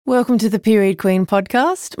Welcome to the Period Queen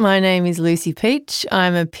podcast. My name is Lucy Peach.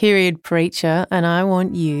 I'm a period preacher and I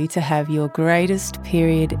want you to have your greatest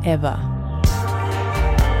period ever.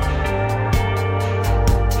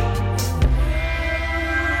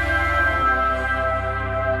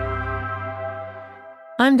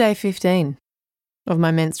 I'm day 15 of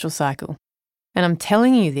my menstrual cycle, and I'm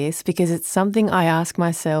telling you this because it's something I ask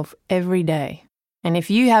myself every day. And if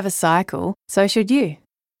you have a cycle, so should you.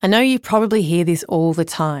 I know you probably hear this all the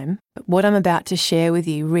time, but what I'm about to share with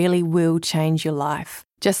you really will change your life,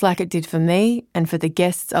 just like it did for me and for the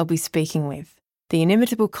guests I'll be speaking with. The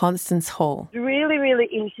inimitable Constance Hall. Really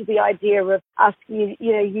into the idea of us,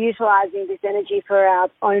 utilising this energy for our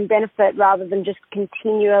own benefit rather than just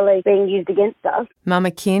continually being used against us. Mama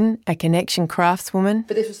Kin, a connection craftswoman.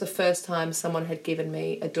 But this was the first time someone had given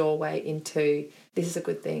me a doorway into this is a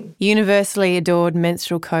good thing. Universally adored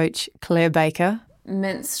menstrual coach Claire Baker.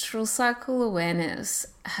 Menstrual cycle awareness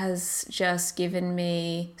has just given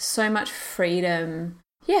me so much freedom.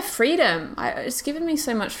 Yeah, freedom. It's given me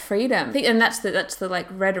so much freedom. And that's the like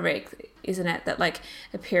rhetoric, isn't it? That like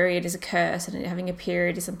a period is a curse and having a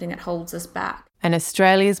period is something that holds us back. And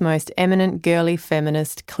Australia's most eminent girly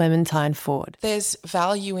feminist, Clementine Ford. There's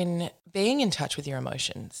value in being in touch with your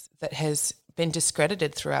emotions that has been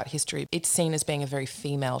discredited throughout history. It's seen as being a very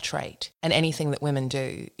female trait, and anything that women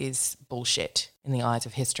do is bullshit in the eyes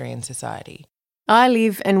of history and society. I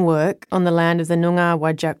live and work on the land of the Noongar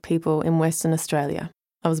Whadjuk people in Western Australia.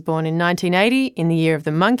 I was born in 1980, in the year of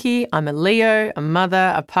the monkey. I'm a Leo, a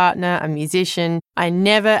mother, a partner, a musician. I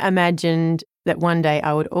never imagined that one day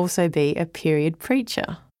I would also be a period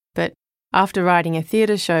preacher. But after writing a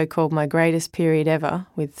theatre show called My Greatest Period Ever,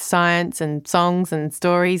 with science and songs and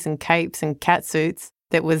stories and capes and catsuits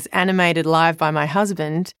that was animated live by my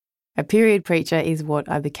husband, a period preacher is what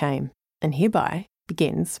I became. And hereby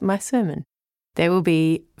begins my sermon. There will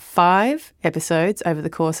be 5 episodes over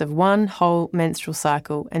the course of one whole menstrual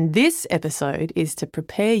cycle, and this episode is to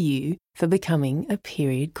prepare you for becoming a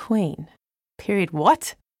period queen. Period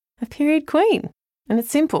what? A period queen. And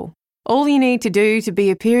it's simple. All you need to do to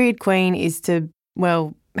be a period queen is to,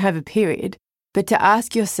 have a period, but to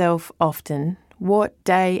ask yourself often, what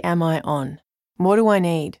day am I on? What do I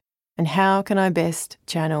need? And how can I best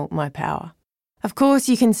channel my power? Of course,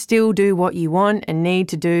 you can still do what you want and need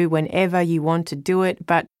to do whenever you want to do it,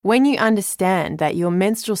 but when you understand that your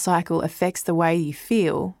menstrual cycle affects the way you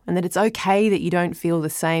feel and that it's okay that you don't feel the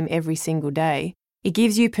same every single day, it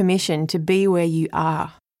gives you permission to be where you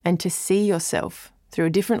are and to see yourself through a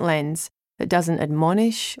different lens that doesn't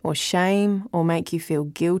admonish or shame or make you feel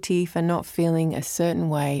guilty for not feeling a certain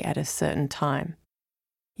way at a certain time.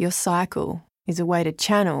 Your cycle is a way to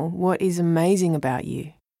channel what is amazing about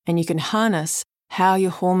you, and you can harness how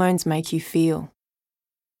your hormones make you feel.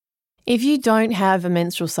 If you don't have a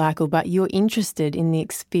menstrual cycle but you're interested in the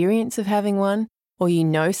experience of having one, or you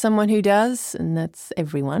know someone who does, and that's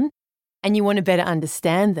everyone, and you want to better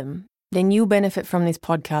understand them, then you'll benefit from this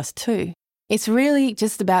podcast too. It's really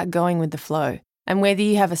just about going with the flow. And whether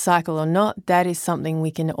you have a cycle or not, that is something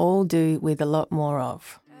we can all do with a lot more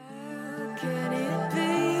of. How can it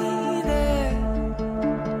be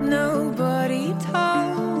that nobody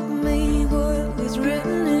told me what was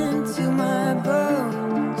written into my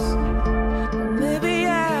bones? Maybe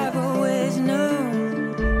I've always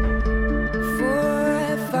known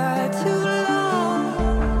for far too long.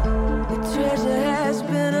 The treasure has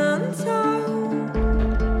been untold.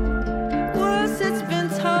 Once it's been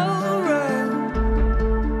told wrong,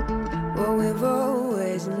 what we've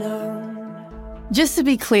always known. Just to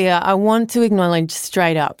be clear, I want to acknowledge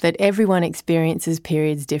straight up that everyone experiences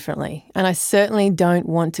periods differently, and I certainly don't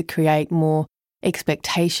want to create more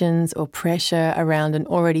expectations or pressure around an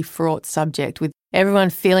already fraught subject with everyone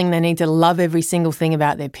feeling they need to love every single thing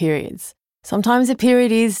about their periods. Sometimes a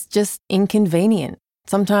period is just inconvenient.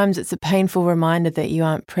 Sometimes it's a painful reminder that you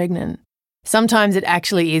aren't pregnant. Sometimes it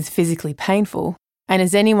actually is physically painful, and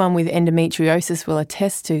as anyone with endometriosis will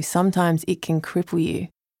attest to, sometimes it can cripple you.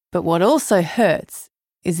 But what also hurts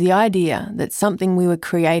is the idea that something we were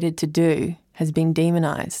created to do has been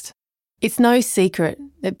demonised. It's no secret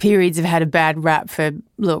that periods have had a bad rap for,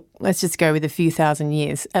 let's just go with a few thousand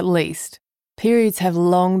years, at least. Periods have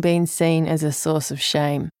long been seen as a source of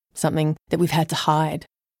shame, something that we've had to hide.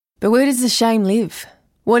 But where does the shame live?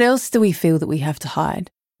 What else do we feel that we have to hide?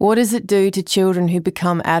 What does it do to children who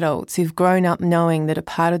become adults who've grown up knowing that a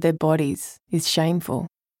part of their bodies is shameful?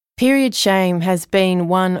 Period shame has been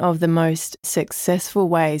one of the most successful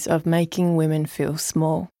ways of making women feel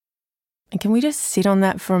small. And can we just sit on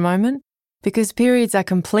that for a moment? Because periods are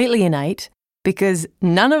completely innate, because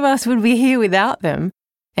none of us would be here without them,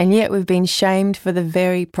 And yet we've been shamed for the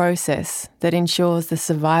very process that ensures the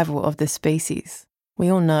survival of the species. We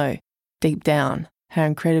all know, deep down, how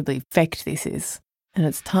incredibly fecked this is. And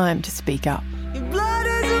it's time to speak up. Your blood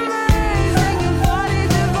is amazing, your body's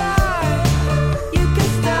divine. You can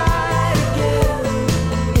start again.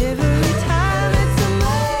 Every time it's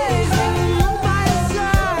amazing, I'm by your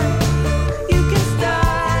side. You can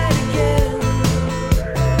start again.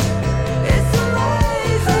 It's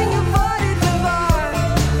amazing, your body's divine.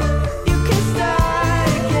 You can start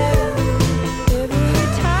again. Every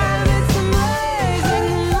time it's amazing,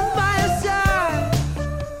 I'm by your side.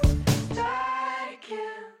 Start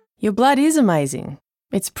again. Your blood is amazing.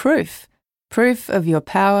 It's proof. Proof of your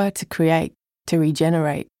power to create, to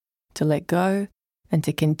regenerate, to let go, and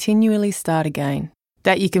to continually start again.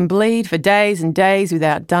 That you can bleed for days and days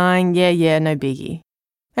without dying, yeah, no biggie.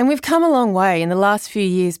 And we've come a long way. In the last few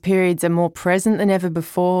years, periods are more present than ever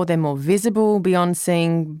before. They're more visible beyond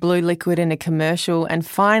seeing blue liquid in a commercial. And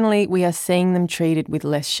finally, we are seeing them treated with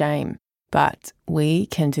less shame. But we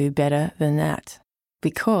can do better than that.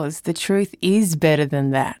 Because the truth is better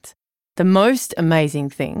than that. The most amazing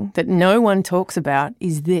thing that no one talks about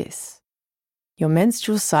is this. Your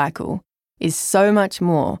menstrual cycle is so much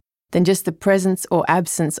more than just the presence or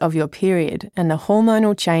absence of your period, and the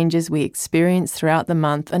hormonal changes we experience throughout the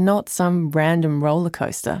month are not some random roller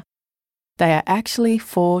coaster. They are actually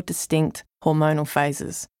 4 distinct hormonal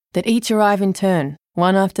phases that each arrive in turn,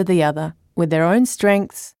 one after the other, with their own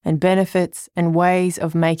strengths and benefits and ways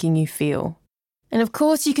of making you feel. And of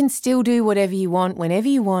course, you can still do whatever you want, whenever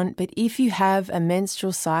you want, but if you have a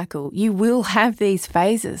menstrual cycle, you will have these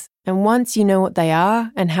phases. And once you know what they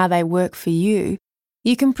are and how they work for you,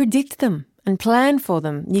 you can predict them and plan for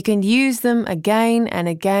them. You can use them again and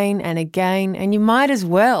again and again, and you might as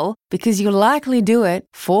well, because you'll likely do it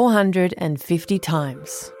 450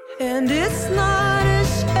 times. And it's not a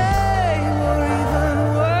shame or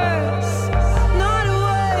even worse. Not a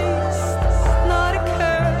waste, not a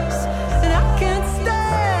curse. And I can't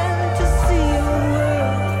stand to see your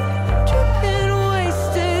worth dripping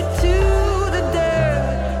wasted to the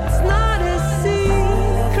dirt. It's not a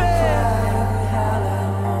secret.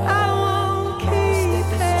 I won't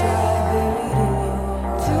keep it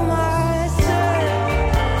to myself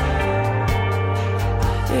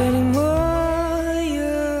anymore.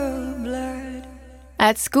 Your blood.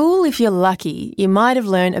 At school, if you're lucky, you might have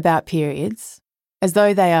learned about periods as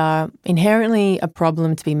though they are inherently a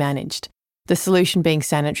problem to be managed, the solution being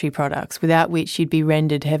sanitary products, without which you'd be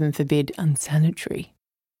rendered, heaven forbid, unsanitary.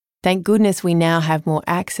 Thank goodness we now have more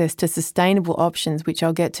access to sustainable options, which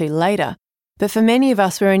I'll get to later. But for many of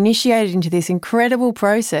us, we're initiated into this incredible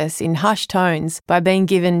process in hushed tones by being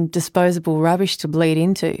given disposable rubbish to bleed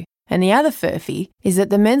into. And the other furphy is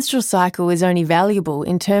that the menstrual cycle is only valuable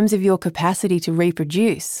in terms of your capacity to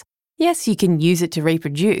reproduce. Yes, you can use it to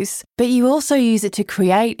reproduce, but you also use it to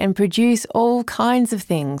create and produce all kinds of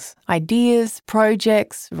things. Ideas,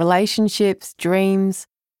 projects, relationships, dreams.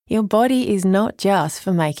 Your body is not just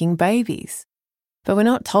for making babies. But we're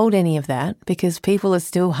not told any of that because people are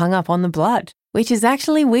still hung up on the blood, which is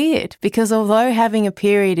actually weird because although having a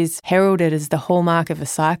period is heralded as the hallmark of a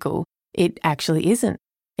cycle, it actually isn't.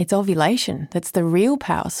 It's ovulation that's the real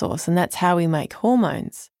power source, and that's how we make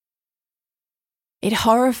hormones. It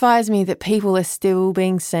horrifies me that people are still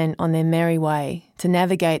being sent on their merry way to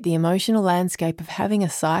navigate the emotional landscape of having a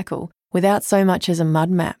cycle without so much as a mud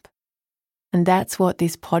map. And that's what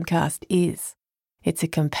this podcast is. It's a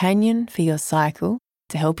companion for your cycle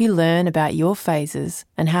to help you learn about your phases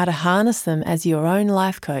and how to harness them as your own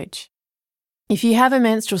life coach. If you have a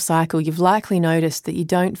menstrual cycle, you've likely noticed that you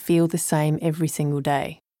don't feel the same every single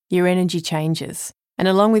day. Your energy changes. And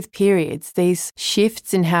along with periods, these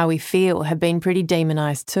shifts in how we feel have been pretty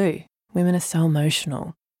demonised too. Women are so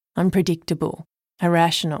emotional, unpredictable,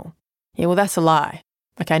 irrational. Yeah, well, that's a lie.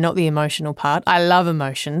 Okay, not the emotional part. I love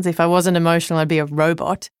emotions. If I wasn't emotional, I'd be a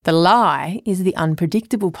robot. The lie is the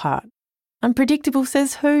unpredictable part. Unpredictable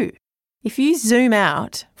says who? If you zoom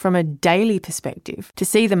out from a daily perspective to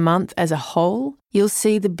see the month as a whole, you'll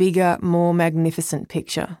see the bigger, more magnificent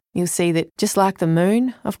picture. You'll see that just like the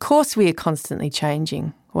moon, of course we are constantly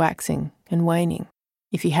changing, waxing and waning.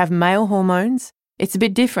 If you have male hormones, it's a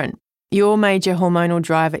bit different. Your major hormonal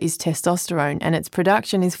driver is testosterone and its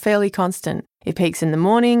production is fairly constant. It peaks in the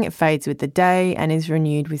morning, it fades with the day and is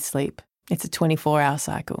renewed with sleep. It's a 24-hour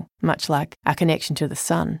cycle, much like our connection to the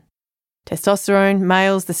sun. Testosterone,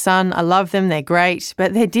 males, the sun, I love them, they're great,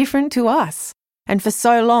 but they're different to us. And for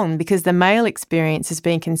so long, because the male experience has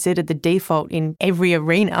been considered the default in every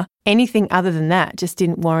arena, anything other than that just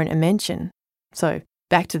didn't warrant a mention. So,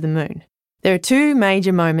 back to the moon. There are two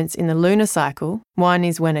major moments in the lunar cycle. One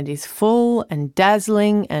is when it is full and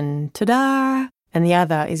dazzling and ta-da, and the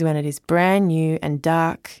other is when it is brand new and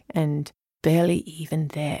dark and barely even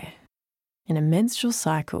there. In a menstrual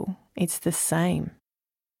cycle, it's the same.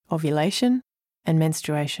 Ovulation and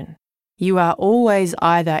menstruation. You are always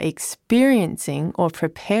either experiencing or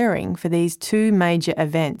preparing for these two major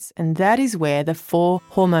events, and that is where the 4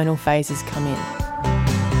 hormonal phases come in.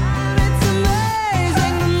 It's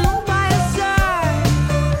amazing when I'm by your side.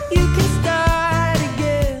 You can start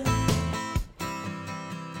again.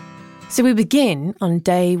 So we begin on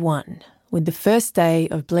day 1 with the first day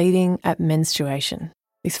of bleeding at menstruation.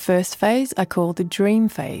 This first phase I call the dream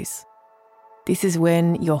phase. This is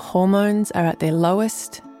when your hormones are at their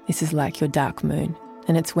lowest. This is like your dark moon,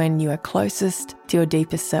 and it's when you are closest to your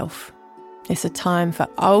deepest self. It's a time for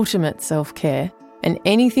ultimate self-care, and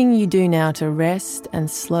anything you do now to rest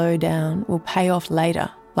and slow down will pay off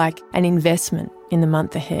later, like an investment in the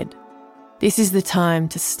month ahead. This is the time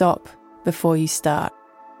to stop before you start.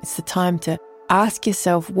 It's the time to ask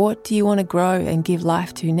yourself, what do you want to grow and give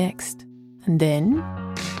life to next? And then,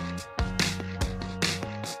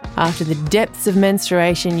 after the depths of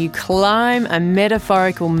menstruation, you climb a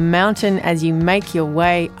metaphorical mountain as you make your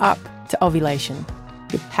way up to ovulation.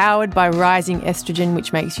 You're powered by rising estrogen,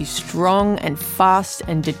 which makes you strong and fast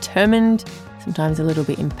and determined, sometimes a little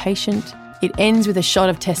bit impatient. It ends with a shot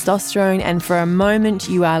of testosterone, and for a moment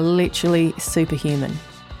you are literally superhuman.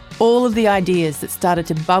 All of the ideas that started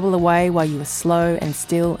to bubble away while you were slow and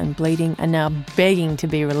still and bleeding are now begging to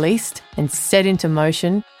be released and set into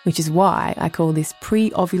motion, which is why I call this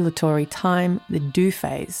pre-ovulatory time the do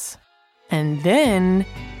phase. And then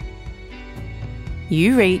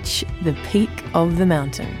you reach the peak of the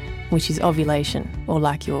mountain, which is ovulation, or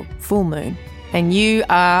like your full moon. And you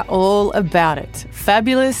are all about it.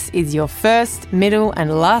 Fabulous is your first, middle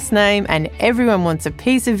and last name, and everyone wants a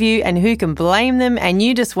piece of you, and who can blame them? And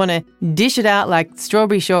you just want to dish it out like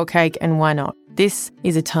strawberry shortcake, and why not? This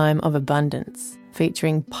is a time of abundance,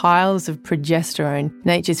 featuring piles of progesterone,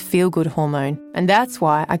 nature's feel-good hormone. And that's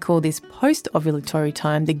why I call this post-ovulatory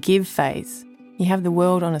time the give phase. You have the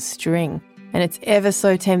world on a string. And it's ever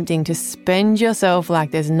so tempting to spend yourself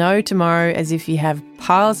like there's no tomorrow, as if you have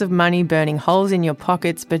piles of money burning holes in your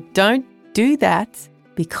pockets. But don't do that,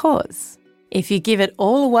 because if you give it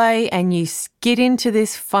all away and you skid into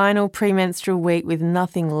this final premenstrual week with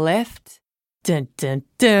nothing left, dun dun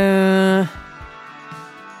dun,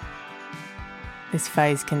 this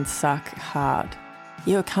phase can suck hard.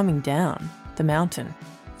 You're coming down the mountain.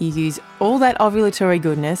 You use all that ovulatory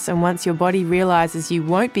goodness, and once your body realises you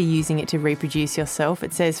won't be using it to reproduce yourself,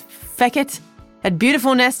 it says, feck it, that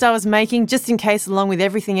beautiful nest I was making, just in case along with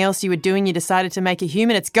everything else you were doing you decided to make a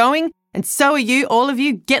human, it's going, and so are you, all of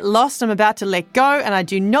you. Get lost, I'm about to let go, and I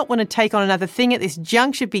do not want to take on another thing at this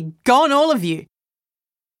juncture. Be gone, all of you.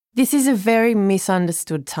 This is a very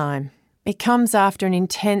misunderstood time. It comes after an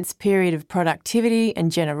intense period of productivity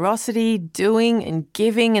and generosity, doing and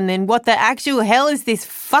giving, and then what the actual hell is this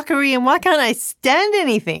fuckery, and why can't I stand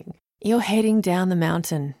anything? You're heading down the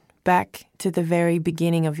mountain, back to the very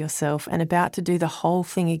beginning of yourself, and about to do the whole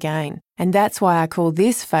thing again. And that's why I call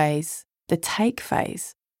this phase the take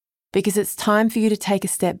phase, because it's time for you to take a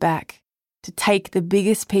step back, to take the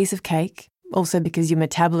biggest piece of cake, also because your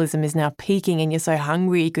metabolism is now peaking and you're so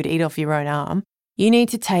hungry you could eat off your own arm. You need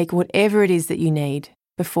to take whatever it is that you need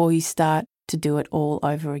before you start to do it all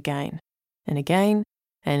over again. And again,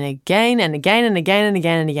 and again, and again, and again, and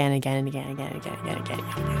again, and again, and again, and again, and again, and again, and again, and again,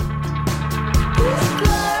 and again. This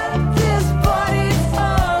blood, this body's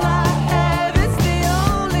all I have. It's the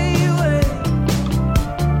only way.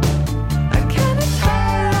 I can't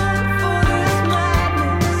atone for this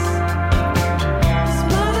madness.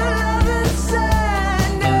 Smother love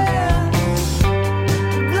inside now.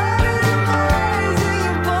 Blood is amazing,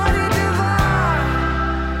 your body divine.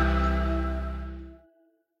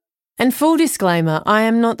 And full disclaimer, I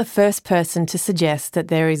am not the first person to suggest that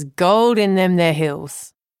there is gold in them there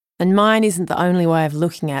hills. And mine isn't the only way of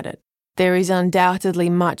looking at it. There is undoubtedly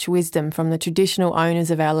much wisdom from the traditional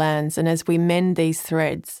owners of our lands, and as we mend these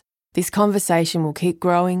threads, this conversation will keep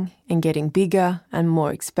growing and getting bigger and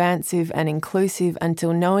more expansive and inclusive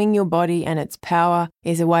until knowing your body and its power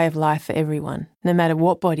is a way of life for everyone, no matter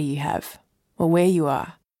what body you have or where you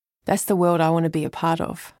are. That's the world I want to be a part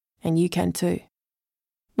of, and you can too.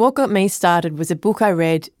 What got me started was a book I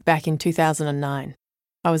read back in 2009.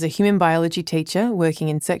 I was a human biology teacher working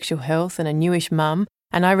in sexual health and a newish mum,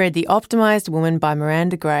 and I read The Optimised Woman by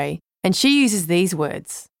Miranda Gray, and she uses these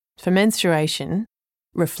words: for menstruation,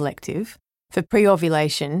 reflective; for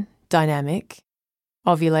pre-ovulation, dynamic;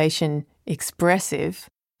 ovulation, expressive;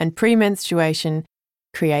 and premenstruation,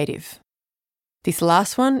 creative. This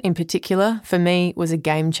last one in particular, for me, was a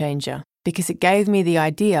game changer because it gave me the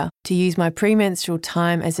idea to use my premenstrual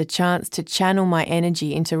time as a chance to channel my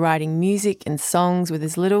energy into writing music and songs with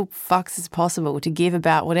as little fucks as possible to give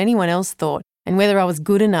about what anyone else thought and whether I was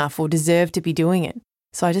good enough or deserved to be doing it.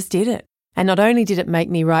 So I just did it. And not only did it make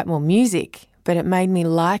me write more music, but it made me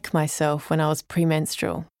like myself when I was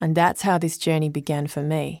premenstrual. And that's how this journey began for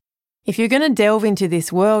me. If you're going to delve into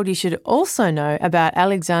this world, you should also know about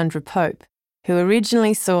Alexandra Pope, who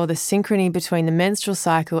originally saw the synchrony between the menstrual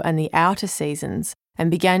cycle and the outer seasons and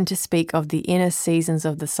began to speak of the inner seasons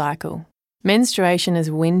of the cycle. Menstruation as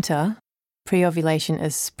winter, pre-ovulation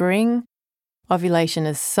as spring, ovulation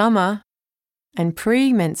as summer, and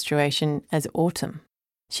pre-menstruation as autumn.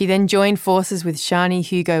 She then joined forces with Shani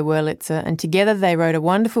Hugo Wurlitzer, and together they wrote a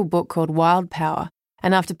wonderful book called Wild Power.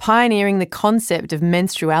 And after pioneering the concept of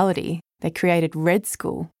menstruality, they created Red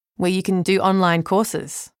School, where you can do online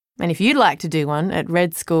courses. And if you'd like to do one at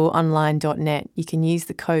redschoolonline.net, you can use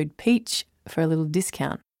the code PEACH for a little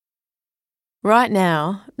discount. Right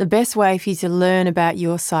now, the best way for you to learn about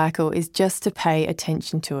your cycle is just to pay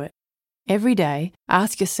attention to it. Every day,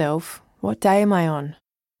 ask yourself, what day am I on?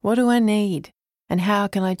 What do I need? And how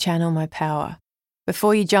can I channel my power?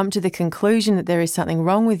 Before you jump to the conclusion that there is something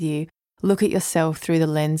wrong with you, look at yourself through the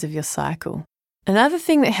lens of your cycle. Another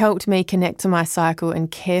thing that helped me connect to my cycle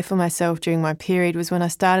and care for myself during my period was when I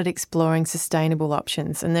started exploring sustainable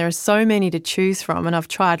options. And there are so many to choose from, and I've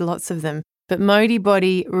tried lots of them. But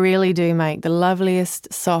Modibodi really do make the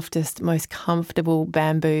loveliest, softest, most comfortable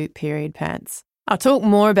bamboo period pants. I'll talk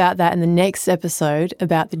more about that in the next episode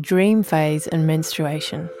about the dream phase and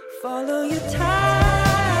menstruation. Follow your time.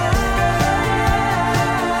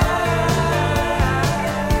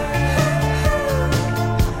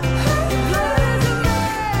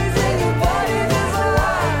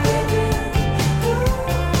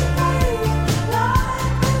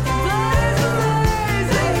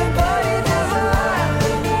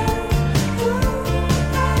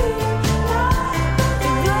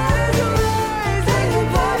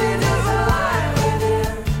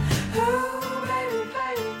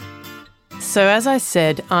 So as I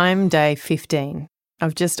said, I'm day 15.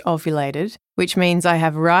 I've just ovulated, which means I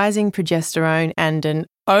have rising progesterone and an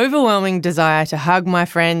overwhelming desire to hug my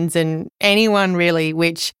friends and anyone really,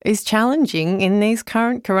 which is challenging in these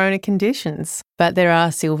current corona conditions. But there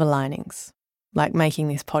are silver linings, like making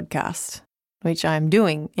this podcast, which I'm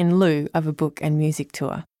doing in lieu of a book and music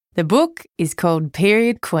tour. The book is called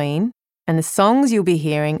Period Queen, and the songs you'll be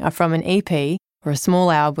hearing are from an EP or a small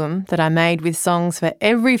album that I made with songs for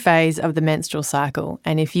every phase of the menstrual cycle.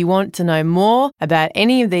 And if you want to know more about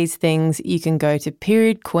any of these things, you can go to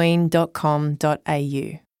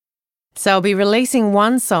periodqueen.com.au. So I'll be releasing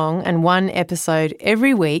one song and one episode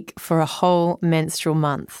every week for a whole menstrual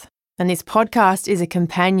month. And this podcast is a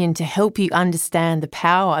companion to help you understand the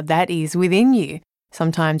power that is within you.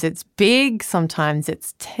 Sometimes it's big, sometimes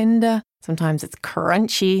it's tender, sometimes it's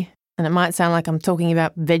crunchy. And it might sound like I'm talking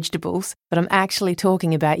about vegetables, but I'm actually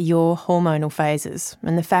talking about your hormonal phases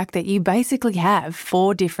and the fact that you basically have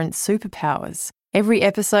 4 different superpowers. Every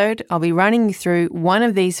episode, I'll be running you through one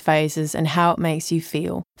of these phases and how it makes you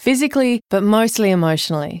feel, physically, but mostly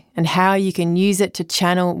emotionally, and how you can use it to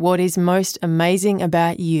channel what is most amazing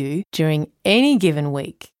about you during any given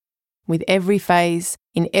week. With every phase,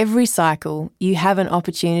 in every cycle, you have an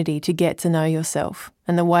opportunity to get to know yourself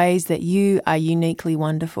and the ways that you are uniquely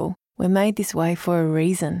wonderful. We're made this way for a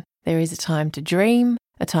reason. There is a time to dream,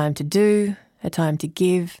 a time to do, a time to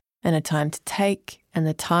give, and a time to take, and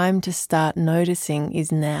the time to start noticing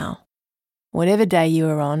is now. Whatever day you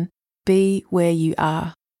are on, be where you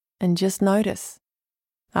are and just notice.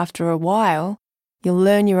 After a while, you'll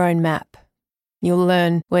learn your own map. You'll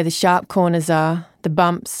learn where the sharp corners are, the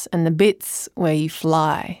bumps and the bits where you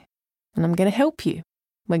fly. And I'm going to help you.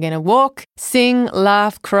 We're going to walk, sing,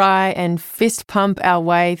 laugh, cry, and fist pump our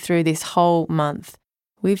way through this whole month.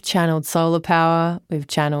 We've channeled solar power, we've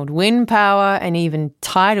channeled wind power, and even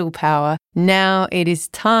tidal power. Now it is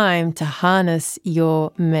time to harness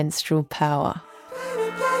your menstrual power.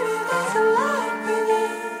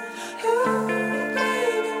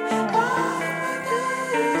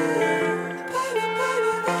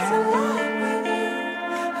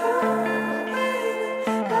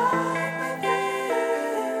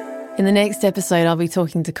 In the next episode, I'll be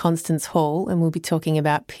talking to Constance Hall and we'll be talking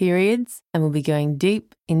about periods and we'll be going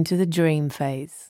deep into the dream phase.